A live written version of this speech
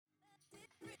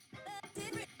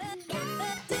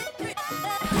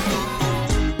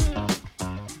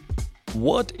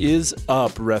What is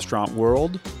up, restaurant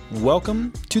world?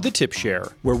 Welcome to the Tip Share,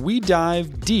 where we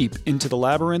dive deep into the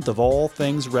labyrinth of all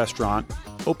things restaurant,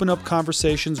 open up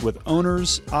conversations with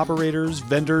owners, operators,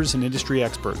 vendors, and industry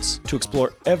experts to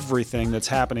explore everything that's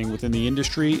happening within the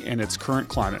industry and its current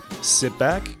climate. Sit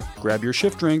back, grab your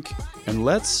shift drink, and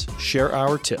let's share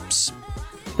our tips.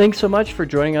 Thanks so much for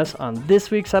joining us on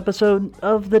this week's episode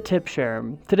of the Tip Share.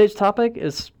 Today's topic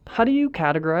is, how do you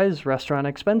categorize restaurant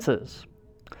expenses?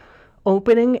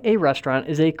 Opening a restaurant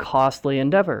is a costly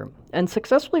endeavor, and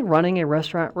successfully running a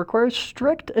restaurant requires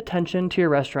strict attention to your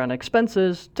restaurant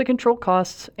expenses to control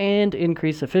costs and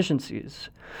increase efficiencies.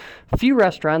 Few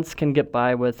restaurants can get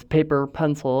by with paper,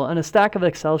 pencil, and a stack of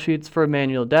Excel sheets for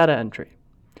manual data entry.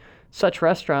 Such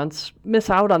restaurants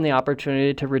miss out on the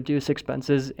opportunity to reduce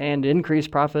expenses and increase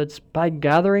profits by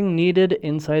gathering needed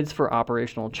insights for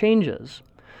operational changes.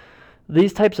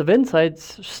 These types of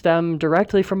insights stem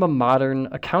directly from a modern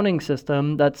accounting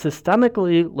system that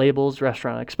systemically labels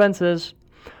restaurant expenses,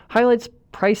 highlights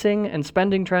pricing and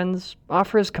spending trends,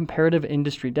 offers comparative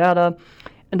industry data,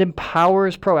 and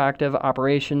empowers proactive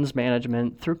operations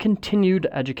management through continued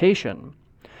education.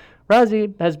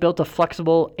 Razzie has built a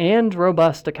flexible and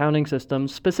robust accounting system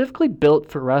specifically built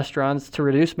for restaurants to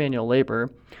reduce manual labor,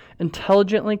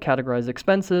 intelligently categorize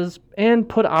expenses, and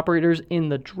put operators in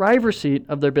the driver's seat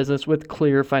of their business with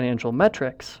clear financial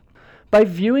metrics. By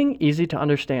viewing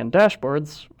easy-to-understand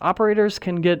dashboards, operators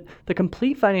can get the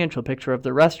complete financial picture of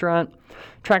their restaurant,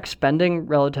 track spending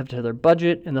relative to their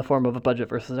budget in the form of a budget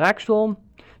versus actual,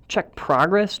 check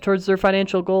progress towards their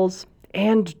financial goals,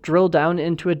 and drill down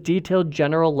into a detailed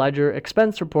general ledger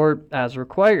expense report as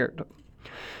required.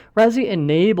 Razzie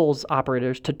enables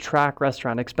operators to track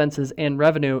restaurant expenses and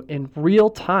revenue in real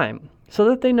time so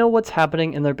that they know what's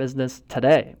happening in their business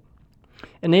today,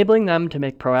 enabling them to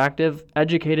make proactive,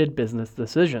 educated business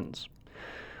decisions.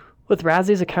 With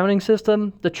Razzie's accounting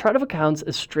system, the chart of accounts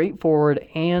is straightforward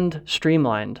and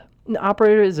streamlined. The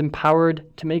operator is empowered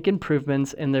to make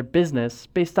improvements in their business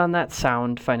based on that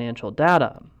sound financial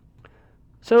data.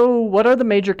 So, what are the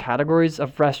major categories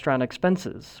of restaurant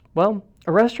expenses? Well,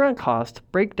 a restaurant cost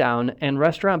breakdown and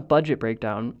restaurant budget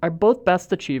breakdown are both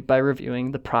best achieved by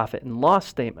reviewing the profit and loss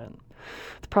statement.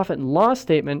 The profit and loss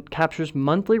statement captures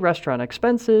monthly restaurant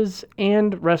expenses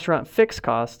and restaurant fixed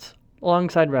costs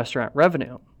alongside restaurant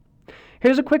revenue.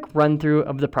 Here's a quick run-through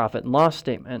of the profit and loss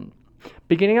statement.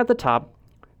 Beginning at the top,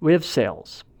 we have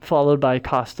sales, followed by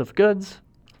cost of goods,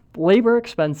 labor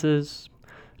expenses,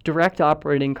 direct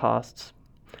operating costs,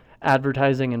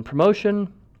 advertising and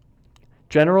promotion,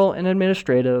 general and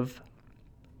administrative,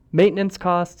 maintenance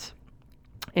costs,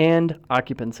 and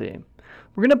occupancy.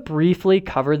 We're going to briefly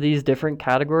cover these different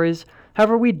categories.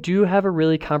 However, we do have a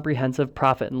really comprehensive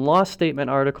profit and loss statement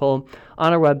article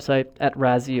on our website at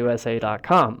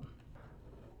razzieusa.com.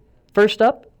 First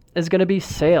up is going to be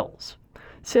sales.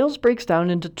 Sales breaks down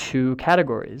into two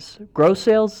categories, gross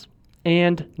sales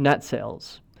and net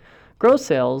sales. Gross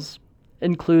sales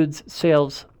includes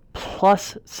sales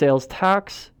plus sales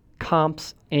tax,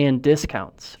 comps, and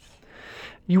discounts.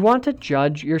 You want to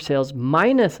judge your sales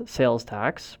minus sales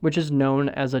tax, which is known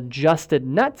as adjusted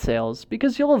net sales,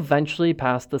 because you'll eventually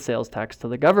pass the sales tax to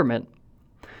the government.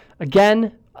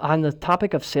 Again, on the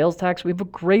topic of sales tax, we have a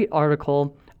great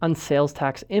article on sales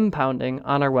tax impounding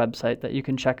on our website that you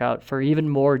can check out for even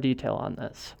more detail on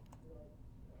this.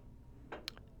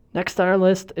 Next on our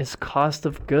list is cost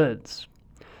of goods.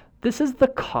 This is the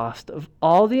cost of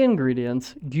all the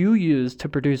ingredients you use to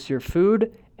produce your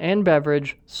food and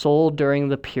beverage sold during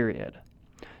the period.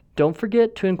 Don't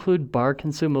forget to include bar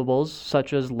consumables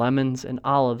such as lemons and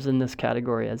olives in this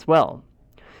category as well.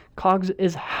 COGS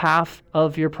is half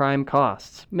of your prime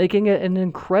costs, making it an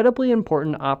incredibly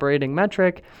important operating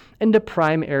metric and a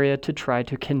prime area to try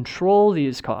to control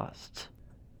these costs.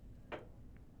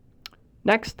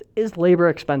 Next is labor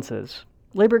expenses.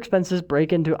 Labor expenses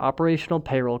break into operational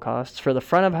payroll costs for the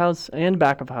front of house and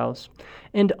back of house,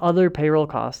 and other payroll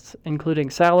costs, including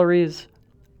salaries,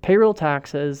 payroll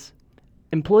taxes,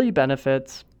 employee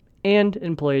benefits, and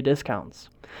employee discounts.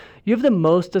 You have the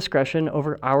most discretion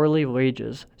over hourly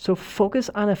wages, so focus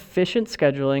on efficient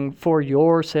scheduling for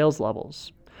your sales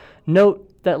levels.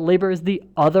 Note that labor is the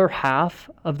other half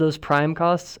of those prime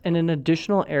costs and an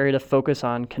additional area to focus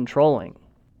on controlling.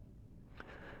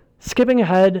 Skipping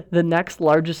ahead, the next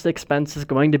largest expense is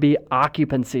going to be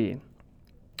occupancy.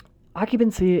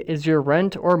 Occupancy is your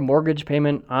rent or mortgage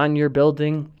payment on your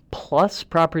building, plus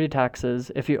property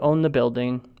taxes if you own the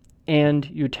building, and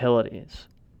utilities.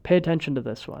 Pay attention to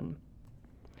this one.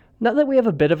 Now that we have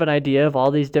a bit of an idea of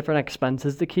all these different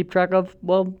expenses to keep track of,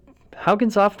 well, how can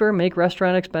software make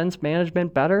restaurant expense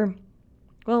management better?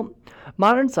 Well,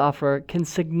 modern software can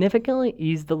significantly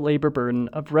ease the labor burden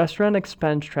of restaurant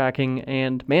expense tracking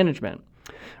and management.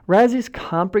 Razzy's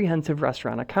comprehensive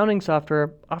restaurant accounting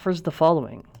software offers the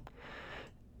following: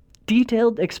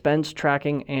 detailed expense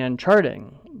tracking and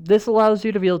charting. This allows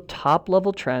you to view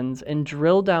top-level trends and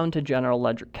drill down to general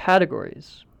ledger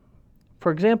categories.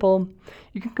 For example,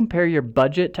 you can compare your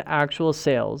budget to actual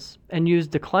sales and use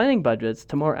declining budgets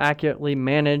to more accurately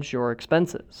manage your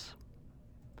expenses.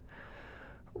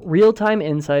 Real-time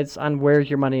insights on where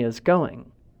your money is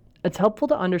going. It's helpful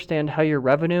to understand how your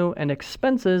revenue and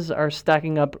expenses are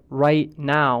stacking up right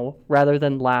now rather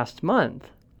than last month.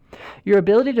 Your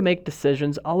ability to make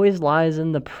decisions always lies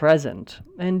in the present,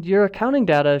 and your accounting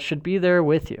data should be there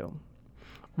with you.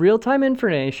 Real-time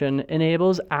information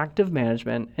enables active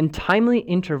management and timely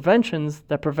interventions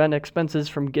that prevent expenses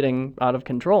from getting out of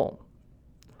control.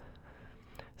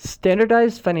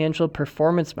 Standardized financial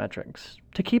performance metrics.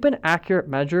 To keep an accurate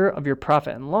measure of your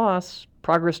profit and loss,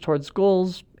 progress towards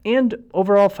goals, and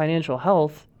overall financial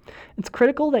health, it's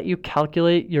critical that you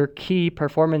calculate your key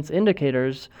performance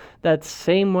indicators that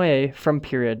same way from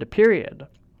period to period.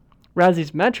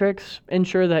 Razzy's metrics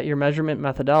ensure that your measurement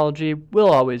methodology will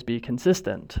always be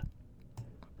consistent.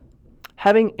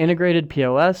 Having integrated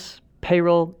POS,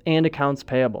 payroll, and accounts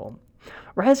payable.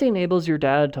 Razzy enables your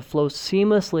data to flow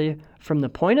seamlessly from the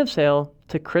point of sale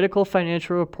to critical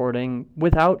financial reporting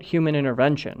without human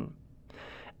intervention.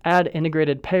 Add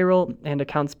integrated payroll and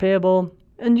accounts payable,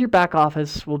 and your back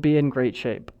office will be in great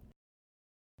shape.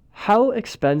 How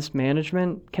expense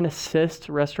management can assist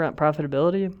restaurant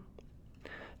profitability?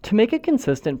 To make a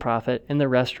consistent profit in the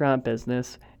restaurant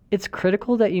business, it's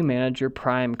critical that you manage your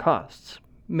prime costs,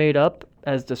 made up,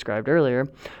 as described earlier,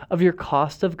 of your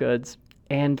cost of goods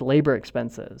and labor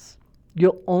expenses.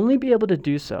 You'll only be able to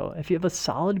do so if you have a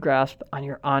solid grasp on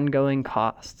your ongoing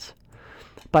costs.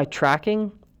 By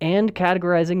tracking and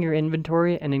categorizing your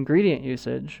inventory and ingredient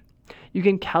usage, you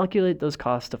can calculate those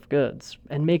costs of goods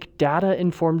and make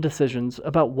data-informed decisions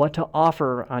about what to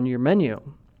offer on your menu.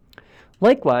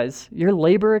 Likewise, your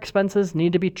labor expenses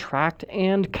need to be tracked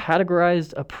and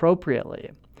categorized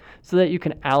appropriately so that you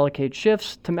can allocate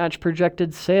shifts to match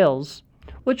projected sales,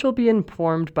 which will be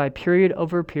informed by period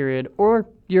over period or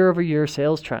year-over-year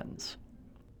sales trends.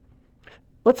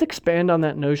 Let's expand on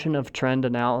that notion of trend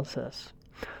analysis.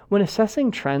 When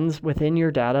assessing trends within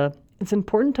your data, it's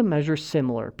important to measure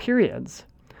similar periods,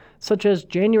 such as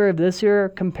January of this year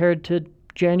compared to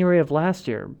January of last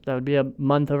year. That would be a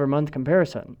month-over-month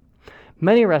comparison.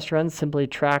 Many restaurants simply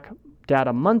track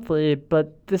data monthly,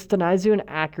 but this denies you an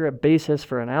accurate basis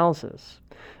for analysis,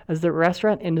 as the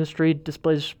restaurant industry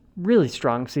displays really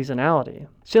strong seasonality.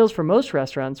 Sales for most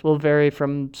restaurants will vary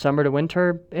from summer to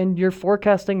winter, and your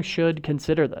forecasting should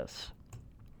consider this.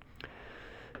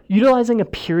 Utilizing a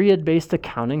period-based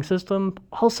accounting system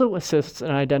also assists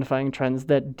in identifying trends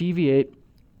that deviate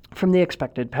from the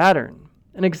expected pattern.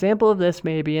 An example of this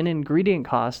may be in ingredient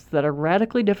costs that are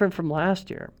radically different from last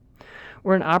year,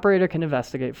 where an operator can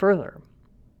investigate further.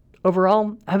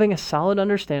 Overall, having a solid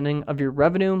understanding of your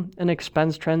revenue and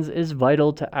expense trends is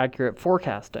vital to accurate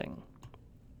forecasting.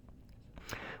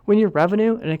 When your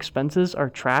revenue and expenses are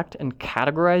tracked and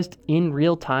categorized in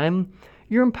real time,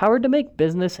 you're empowered to make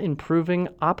business improving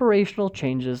operational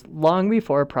changes long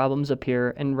before problems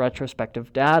appear in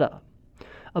retrospective data.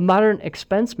 A modern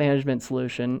expense management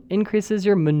solution increases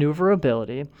your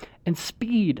maneuverability and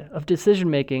speed of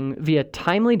decision-making via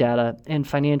timely data and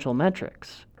financial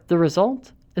metrics. The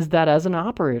result is that as an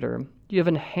operator, you have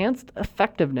enhanced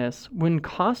effectiveness when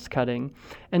cost-cutting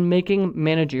and making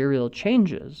managerial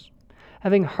changes.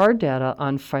 Having hard data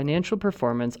on financial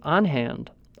performance on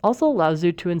hand also allows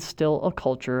you to instill a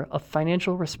culture of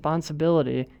financial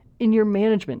responsibility in your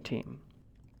management team.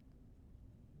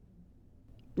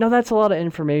 Now that's a lot of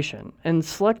information, and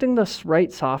selecting the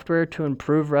right software to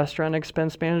improve restaurant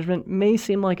expense management may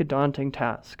seem like a daunting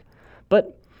task.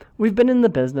 But we've been in the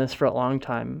business for a long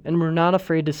time, and we're not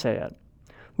afraid to say it.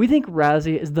 We think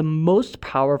Razzy is the most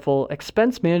powerful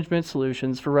expense management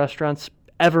solutions for restaurants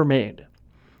ever made.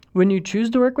 When you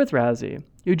choose to work with Razzy,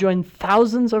 you join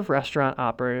thousands of restaurant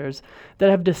operators that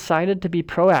have decided to be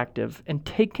proactive and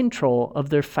take control of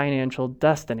their financial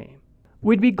destiny.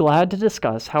 We'd be glad to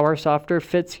discuss how our software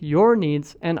fits your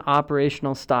needs and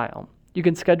operational style. You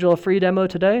can schedule a free demo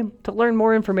today to learn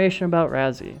more information about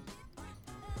Razzy.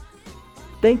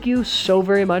 Thank you so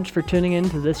very much for tuning in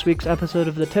to this week's episode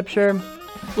of The Tip Share.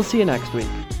 We'll see you next week.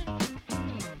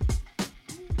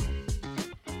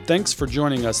 Thanks for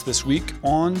joining us this week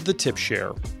on The Tip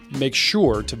Share. Make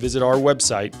sure to visit our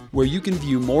website where you can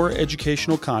view more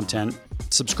educational content,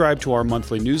 Subscribe to our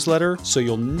monthly newsletter so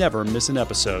you'll never miss an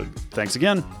episode. Thanks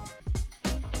again.